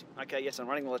 ride. Okay, yes, I'm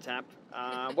running the tap.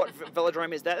 What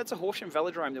velodrome is that? That's a Horsham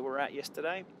velodrome that we were at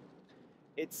yesterday.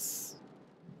 It's,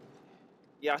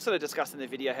 yeah, I sort of discussed in the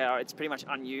video how it's pretty much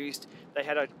unused. They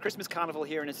had a Christmas carnival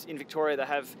here in Victoria. They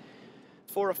have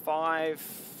 4 or 5,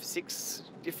 6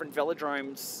 different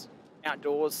velodromes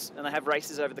outdoors, and they have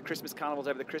races over the Christmas carnivals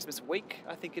over the Christmas week,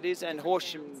 I think it is, and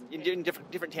Horsham in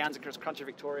different towns across country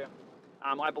Victoria.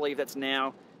 I believe that's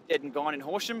now dead and gone in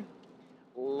Horsham.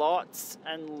 Lots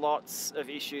and lots of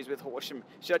issues with Horsham.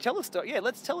 Should I tell a story? Yeah,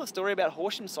 let's tell a story about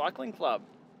Horsham Cycling Club.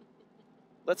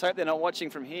 Let's hope they're not watching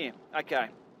from here. Okay,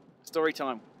 story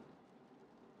time.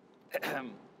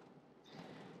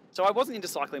 So I wasn't into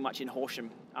cycling much in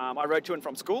Horsham. I rode to and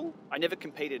from school. I never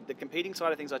competed. The competing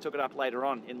side of things, I took it up later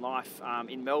on in life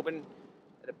in Melbourne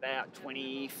at about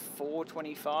 24,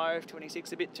 25,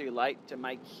 26, a bit too late to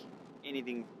make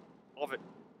anything of it,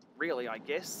 really, I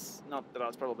guess. Not that I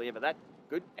was probably ever that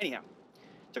good. Anyhow,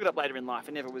 took it up later in life.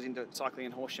 I never was into cycling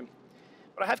in Horsham.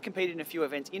 But I have competed in a few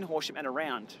events in Horsham and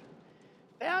around.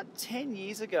 About 10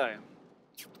 years ago,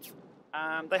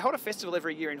 they hold a festival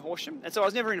every year in Horsham, and so I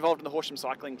was never involved in the Horsham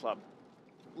Cycling Club.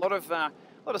 A lot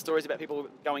of stories about people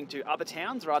going to other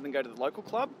towns rather than go to the local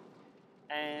club,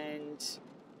 and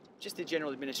just the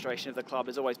general administration of the club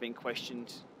has always been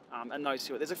questioned. And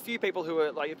there's a few people who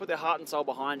are like, you put their heart and soul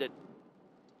behind it,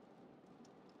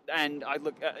 and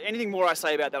anything more I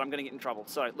say about that, I'm going to get in trouble.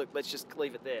 So look, let's just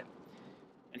leave it there.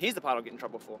 And here's the part I'll get in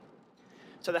trouble for.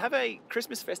 So they have a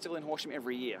Christmas festival in Horsham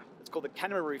every year. It's called the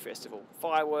Kangaroo Festival.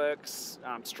 Fireworks,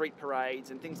 street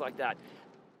parades, and things like that.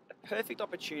 A perfect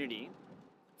opportunity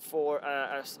for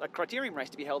a criterium race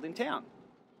to be held in town.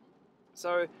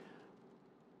 So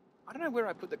I don't know where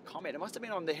I put the comment. It must have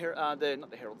been on not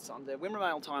the Herald Sun, the Wimmera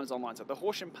Mail Times online, so the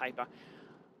Horsham paper.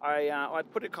 I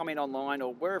put a comment online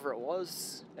or wherever it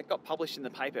was. It got published in the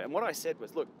paper, and what I said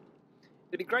was, look,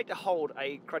 it'd be great to hold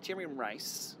a criterium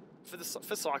race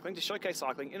for cycling, to showcase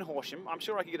cycling in Horsham. I'm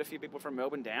sure I could get a few people from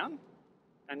Melbourne down,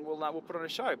 and we'll put on a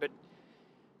show. But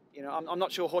you know, I'm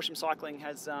not sure Horsham Cycling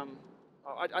has.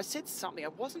 I said something. I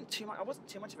wasn't too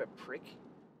much of a prick.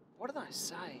 What did I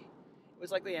say? It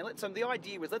was like, yeah. So the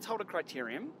idea was, let's hold a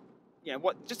criterium. You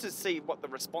know, just to see what the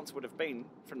response would have been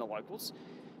from the locals.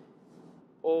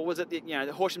 Or was it that, you know,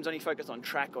 the Horsham's only focused on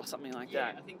track or something like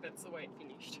that? Yeah, I think that's the way it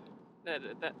finished.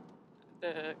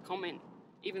 The comment,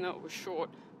 even though it was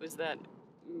short, was that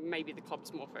maybe the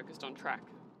club's more focused on track.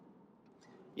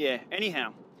 Yeah,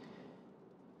 anyhow,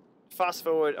 fast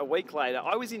forward a week later,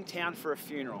 I was in town for a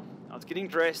funeral. I was getting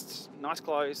dressed, nice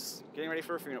clothes, getting ready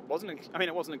for a funeral. It wasn't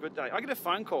a good day. I get a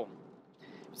phone call.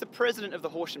 It was the president of the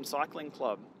Horsham Cycling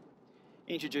Club.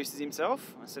 He introduces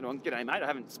himself. I said, well, g'day mate, I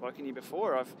haven't spoken to you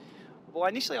before.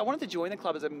 Initially I wanted to join the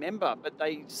club as a member, but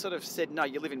they sort of said, no,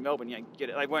 you live in Melbourne, you get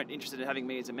it. They weren't interested in having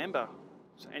me as a member.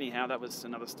 So anyhow, that was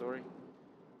another story.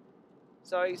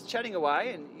 So he's chatting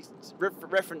away, and he's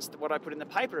referenced what I put in the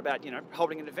paper about, you know,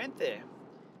 holding an event there.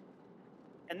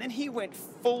 And then he went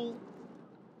full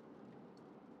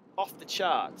off the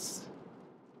charts.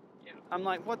 Yeah. I'm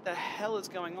like, what the hell is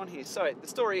going on here? So the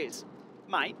story is,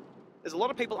 mate, there's a lot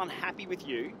of people unhappy with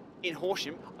you in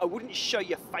Horsham. I wouldn't show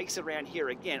your face around here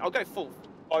again. I'll go full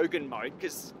Bogan mode,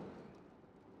 because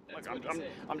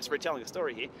I'm just retelling the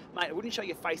story here. Mate, I wouldn't show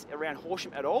your face around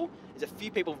Horsham at all. There's a few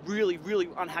people really, really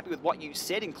unhappy with what you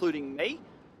said, including me.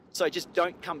 So just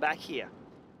don't come back here,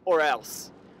 or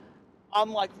else.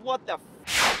 I'm like, what the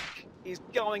fuck is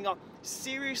going on?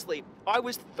 Seriously, I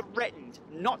was threatened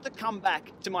not to come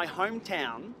back to my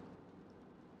hometown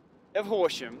of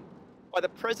Horsham by the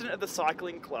president of the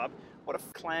cycling club. What a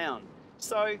clown.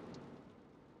 So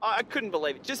I couldn't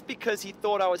believe it. Just because he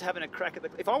thought I was having a crack at the...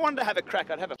 If I wanted to have a crack,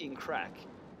 I'd have a fucking crack.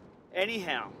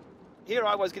 Anyhow, here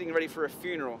I was getting ready for a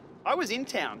funeral. I was in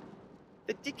town.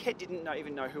 The dickhead didn't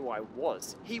even know who I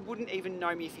was. He wouldn't even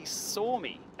know me if he saw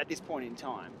me at this point in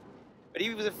time. But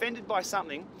he was offended by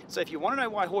something. So if you want to know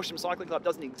why Horsham Cycling Club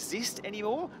doesn't exist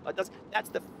anymore, that's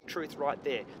the truth right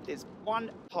there. There's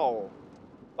one pole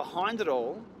behind it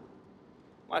all.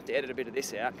 I have to edit a bit of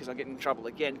this out because I'll get in trouble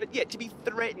again. But yeah, to be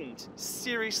threatened,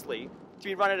 seriously, to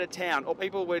be run out of town, or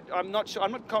people would, I'm not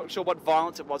sure what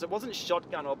violence it was. It wasn't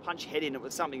shotgun or punch head in, it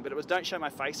was something, but it was don't show my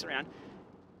face around.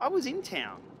 I was in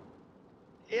town.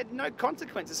 It had no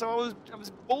consequences, so I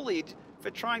was bullied for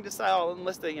trying to say, oh,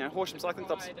 unless the Horsham Cycling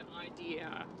Club's...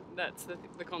 idea. That's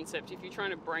the concept. If you're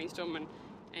trying to brainstorm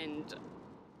and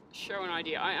show an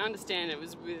idea, I understand it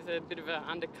was with a bit of an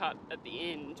undercut at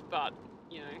the end, but,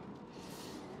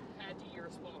 how do you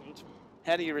respond?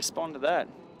 How do you respond to that?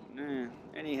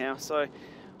 Anyhow, so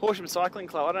Horsham Cycling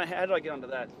Club, I don't know, how did I get onto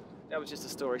that? That was just a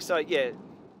story. So, yeah.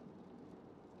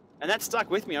 And that stuck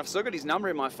with me. I've still got his number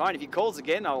in my phone. If he calls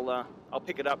again, I'll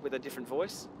pick it up with a different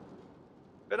voice.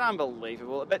 But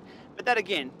unbelievable. But that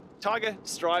again, tiger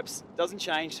stripes doesn't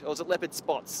change, or is it leopard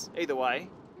spots? Either way.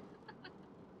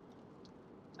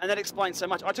 And that explains so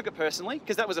much. I took it personally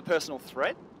because that was a personal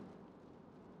threat.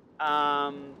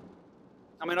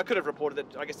 I mean, I could have reported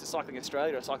it, I guess, to Cycling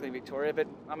Australia or Cycling Victoria, but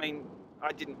I mean,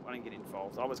 I didn't want to get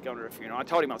involved. I was going to a funeral. I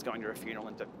told him I was going to a funeral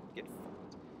and to get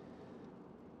involved.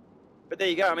 But there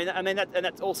you go. I mean,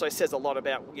 that also says a lot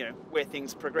about where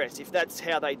things progress. If that's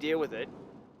how they deal with it.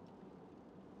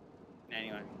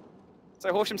 Anyway,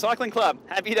 so Horsham Cycling Club,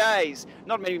 happy days.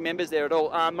 Not many members there at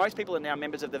all. Most people are now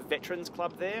members of the Veterans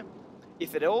Club there,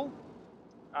 if at all,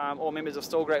 or members of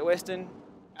Stawell Great Western,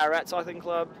 AIRhub Cycling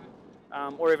Club,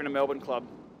 or even a Melbourne club.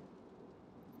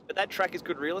 But that track is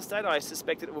good real estate. I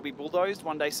suspect that it will be bulldozed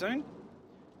one day soon.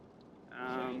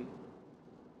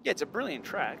 Yeah, it's a brilliant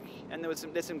track, and there's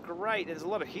a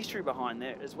lot of history behind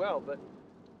there as well. But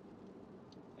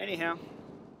anyhow,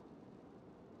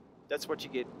 that's what you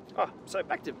get. Oh, so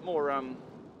back to more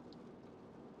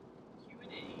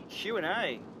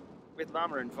Q&A with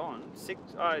Lama and Von.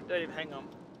 Hang on.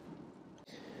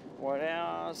 What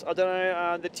else? I don't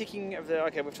know. The ticking of the...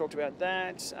 Okay, we've talked about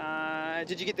that.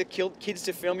 Did you get the kids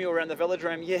to film you around the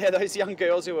velodrome? Yeah, those young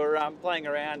girls who were playing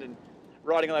around and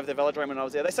riding all over the velodrome when I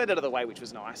was there. They stayed out of the way, which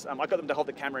was nice. I got them to hold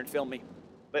the camera and film me.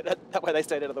 But that way they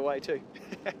stayed out of the way too.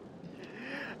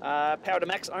 Power to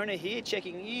Max owner here,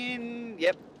 checking in.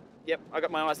 Yep. I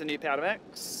got my eyes on the new Power to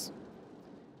Max.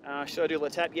 Should I do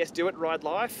Le Tap? Yes, do it. Ride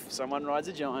life. Someone rides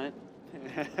a giant.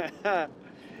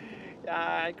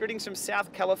 Greetings from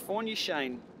South California,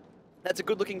 Shane. That's a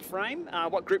good-looking frame.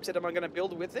 What group set am I going to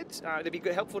build with it? It'd be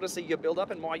helpful to see your build-up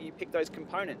and why you picked those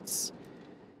components.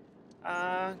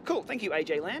 Cool. Thank you,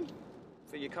 AJ Lamb,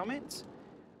 for your comments.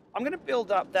 I'm going to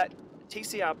build up that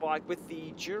TCR bike with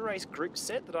the Durace group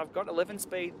set that I've got,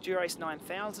 11-speed Durace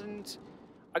 9000.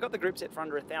 I got the group set for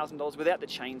under $1,000 without the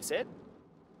chain set.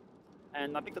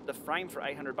 And I picked up the frame for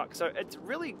 $800. So it's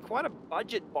really quite a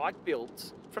budget bike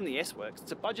build from the S-Works.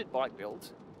 It's a budget bike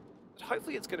build, but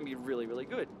hopefully it's going to be really, really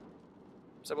good.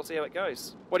 So we'll see how it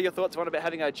goes. What are your thoughts on about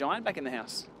having a giant back in the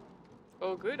house?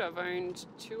 All good. I've owned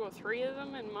 2 or 3 of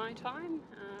them in my time.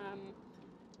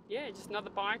 Yeah, just another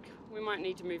bike. We might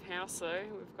need to move house though.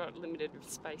 We've got limited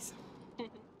space.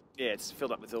 Yeah, it's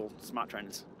filled up with all smart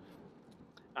trainers.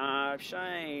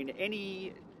 Shane,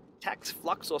 any Tax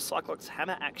Flux or Cyclox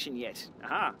hammer action yet?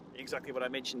 Aha, exactly what I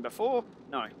mentioned before.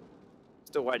 No,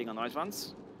 still waiting on those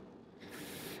ones.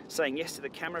 Saying yes to the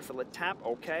camera for Le Tap,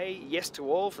 okay. Yes to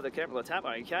all for the camera Le Tap,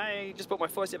 okay. Just bought my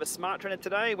first ever smart trainer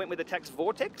today. Went with the Tax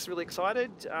Vortex, really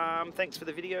excited. Thanks for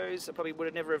the videos. I probably would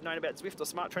have never have known about Zwift or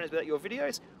smart trainers without your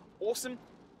videos. Awesome.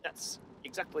 That's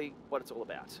exactly what it's all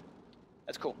about.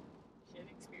 That's cool. Sharing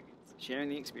the experience. Sharing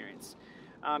the experience.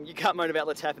 You can't moan about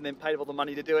Le Tap and then pay all the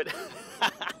money to do it.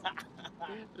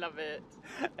 Love it.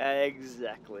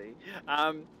 Exactly.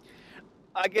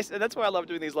 I guess that's why I love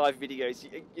doing these live videos.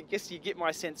 I guess you get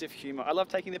my sense of humour. I love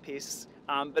taking the piss,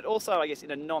 but also I guess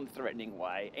in a non-threatening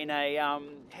way, in a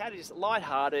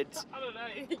light-hearted. I don't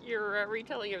know. Your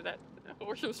retelling of that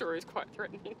Horsham story is quite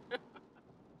threatening.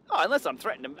 Oh, unless I'm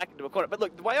threatened, I'm back into a corner. But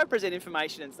look, the way I present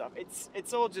information and stuff,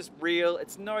 it's all just real.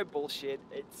 It's no bullshit.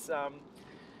 It's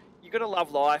you got to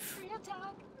love life. Real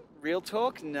talk. Real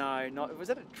talk? No, not. Was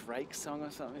that a Drake song or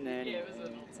something? Yeah, it was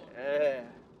an old song.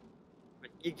 But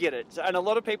you get it. And a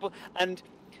lot of people, and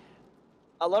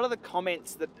a lot of the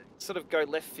comments that sort of go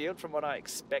left field from what I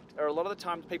expect, or a lot of the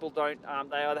times people don't,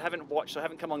 they either haven't watched or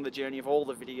haven't come along the journey of all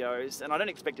the videos, and I don't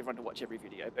expect everyone to watch every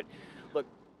video, but look,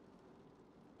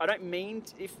 I don't mean,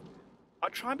 I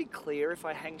try and be clear if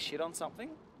I hang shit on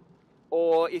something,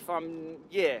 or if I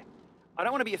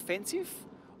don't want to be offensive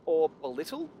or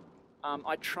belittle.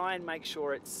 I try and make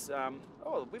sure it's,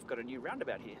 oh, we've got a new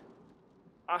roundabout here.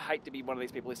 I hate to be one of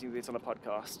these people listening to this on a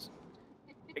podcast.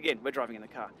 Again, we're driving in the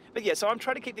car. But yeah, so I'm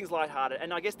trying to keep things lighthearted,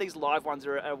 and I guess these live ones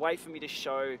are a way for me to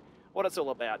show what it's all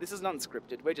about. This isn't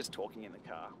unscripted, we're just talking in the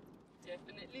car.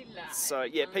 Definitely live. So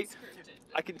yeah,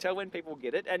 I can tell when people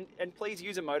get it, and please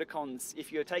use emoticons.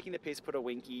 If you're taking the piss, put a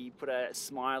winky, put a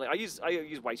smiley. I use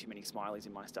way too many smileys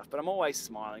in my stuff, but I'm always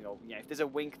smiling, or if there's a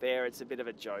wink there, it's a bit of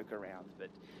a joke around. But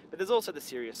there's also the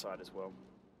serious side as well,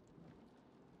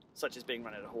 such as being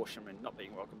run out of Horsham and not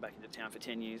being welcomed back into town for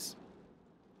 10 years.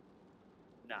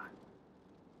 Nah,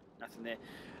 nothing there.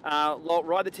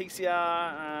 Ride the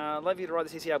TCR. Love you to ride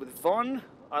the TCR with Von.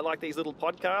 I like these little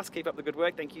podcasts. Keep up the good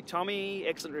work. Thank you, Tommy.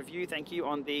 Excellent review. Thank you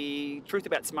on the truth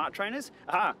about smart trainers.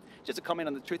 Just a comment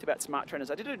on the truth about smart trainers.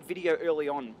 I did a video early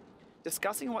on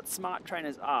discussing what smart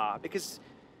trainers are, because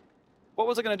what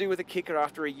was I going to do with a kicker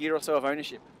after a year or so of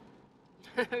ownership?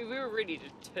 We were ready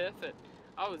to turf it.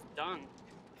 I was done.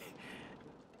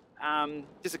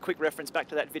 Just a quick reference back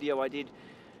to that video I did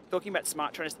talking about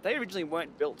smart trainers. They originally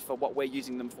weren't built for what we're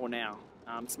using them for now.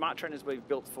 Smart trainers were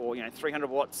built for 300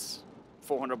 watts,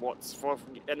 400 watts,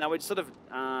 and they were sort of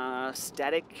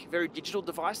static, very digital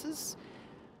devices.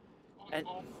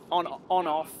 On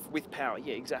off with power.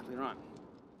 Yeah, exactly right.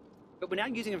 But we're now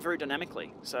using them very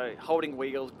dynamically. So holding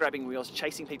wheels, grabbing wheels,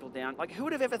 chasing people down. Like, who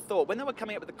would have ever thought, when they were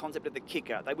coming up with the concept of the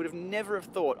kicker, they would have never have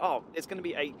thought, oh, there's going to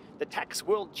be the TAX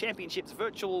World Championships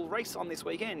virtual race on this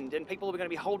weekend, and people are going to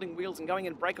be holding wheels and going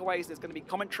in breakaways, there's going to be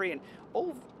commentary, and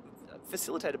all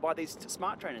facilitated by these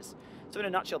smart trainers. So in a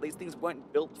nutshell, these things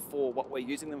weren't built for what we're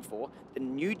using them for. The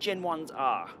new Gen 1s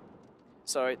are.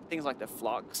 So things like the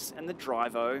Flux and the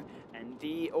Drivo and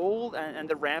the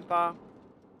Ramper.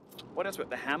 What else?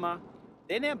 The Hammer.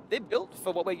 They're built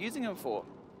for what we're using them for.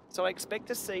 So I expect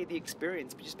to see the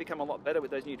experience just become a lot better with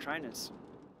those new trainers.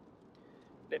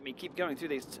 Let me keep going through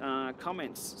these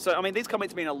comments. So, I mean, these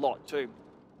comments mean a lot too.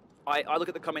 I look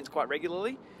at the comments quite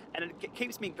regularly, and it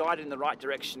keeps me guided in the right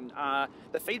direction.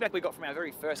 The feedback we got from our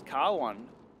very first car one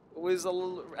was,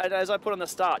 as I put on the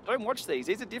start, don't watch these.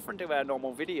 These are different to our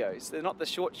normal videos. They're not the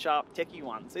short, sharp, techie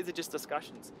ones. These are just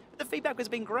discussions. But the feedback has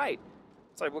been great.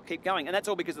 So we'll keep going, and that's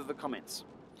all because of the comments.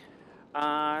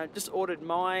 Just ordered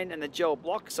mine and the gel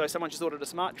block, so someone just ordered a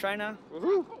smart trainer.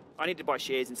 Woohoo! I need to buy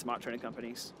shares in smart trainer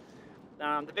companies.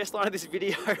 The best line of this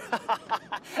video,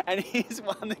 and here's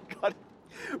one that got,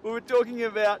 we were talking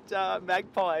about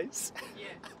magpies.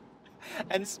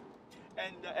 Yeah.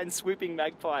 and swooping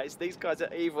magpies. These guys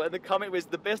are evil. And the comment was,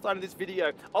 the best line of this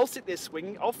video, I'll sit there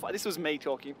swinging, this was me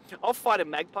talking, I'll fight a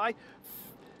magpie.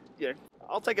 Yeah.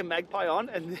 I'll take a magpie on,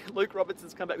 and Luke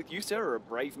Robertson's come back with, you, sir, are a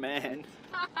brave man.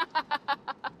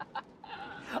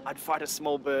 I'd fight a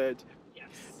small bird. Yes.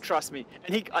 Trust me.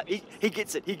 And he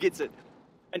gets it. He gets it.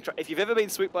 And if you've ever been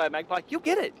swooped by a magpie, you'll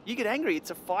get it. You get angry.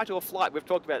 It's a fight or flight. We've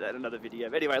talked about that in another video.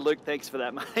 But anyway, Luke, thanks for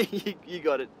that, mate. you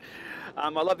got it. I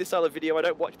love this style of video. I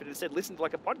don't watch, but it said, listen to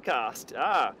like a podcast.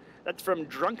 That's from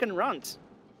Drunken Runt.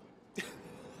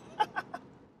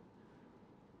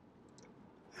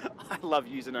 I love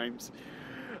usernames.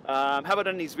 Have I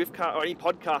done any Zwiftcast or any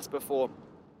podcasts before?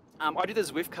 I did the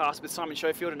Zwiftcast with Simon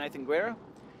Schofield and Nathan Guerra.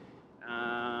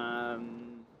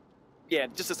 Yeah,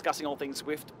 just discussing all things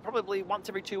Zwift. Probably once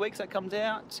every 2 weeks that comes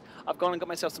out. I've gone and got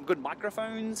myself some good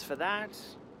microphones for that.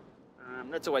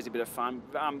 That's always a bit of fun.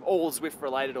 All Zwift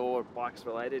related or bikes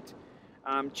related.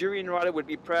 Durian Rider would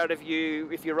be proud of you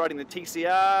if you're riding the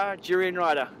TCR. Durian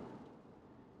Rider.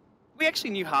 We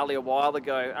actually knew Harley a while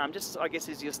ago, just I guess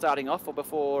as you're starting off or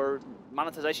before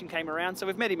monetization came around. So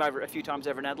we've met him a few times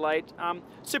over in Adelaide.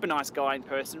 Super nice guy in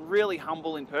person, really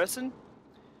humble in person.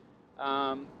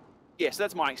 Yeah, so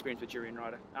that's my experience with Durian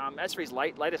Rider. As for his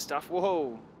later stuff,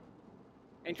 whoa,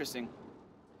 interesting.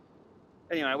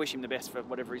 Anyway, I wish him the best for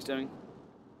whatever he's doing.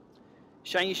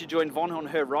 Shane, you should join Von on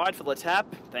her ride for the tap.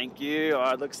 Thank you.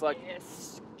 It looks like...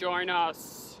 Yes, join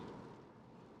us.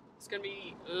 It's going to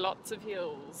be lots of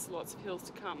hills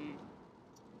to come.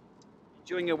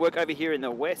 Enjoying your work over here in the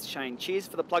west, Shane. Cheers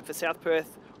for the plug for South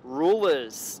Perth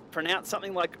rulers. Pronounce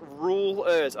something like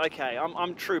rulers. Okay,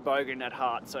 I'm true bogan at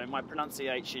heart, so my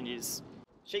pronunciation is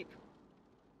sheep.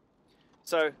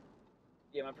 So,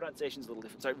 yeah, my pronunciation's a little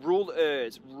different. So,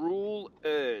 rulers.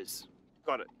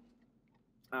 Got it.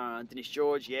 Dennis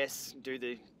George, yes. Do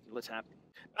the tap.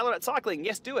 Ballarat cycling,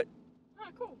 yes, do it.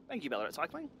 Oh, cool. Thank you, Ballarat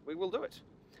Cycling. We will do it.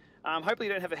 Hopefully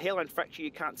you don't have a hairline fracture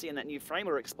you can't see in that new frame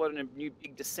or explode in a new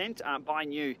big descent. Buy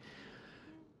new.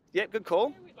 Yep, good call.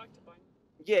 Yeah, we'd like to buy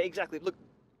new. Yeah, exactly. Look,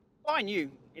 buy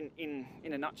new in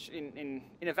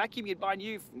a vacuum. You'd buy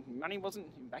new. If money wasn't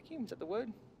in vacuum. Is that the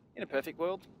word? In a perfect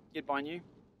world, you'd buy new.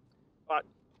 But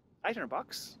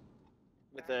 $800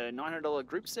 with a $900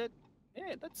 group set.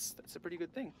 Yeah, that's a pretty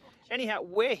good thing. Anyhow,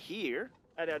 we're here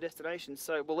at our destination,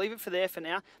 so we'll leave it for there for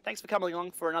now. Thanks for coming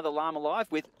along for another Lama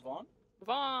Live with Vaughn.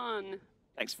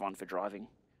 Thanks, Vaughn, for driving.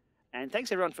 And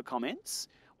thanks, everyone, for comments.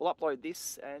 We'll upload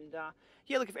this. And,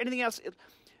 yeah, look, if anything else,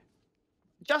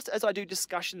 just as I do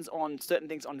discussions on certain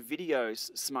things on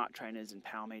videos, smart trainers and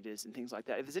power meters and things like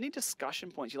that, if there's any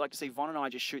discussion points you'd like to see Vaughn and I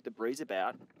just shoot the breeze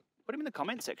about, put them in the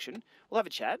comment section. We'll have a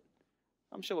chat.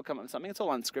 I'm sure we'll come up with something. It's all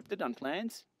unscripted,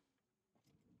 unplanned.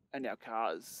 And our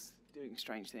car's doing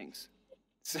strange things.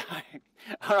 So,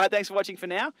 all right, thanks for watching for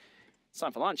now. It's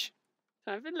time for lunch.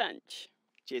 Time for lunch.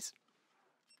 Cheers.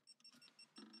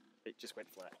 It just went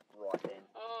flat right then.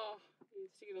 Oh, you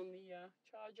stick it on the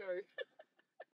charger.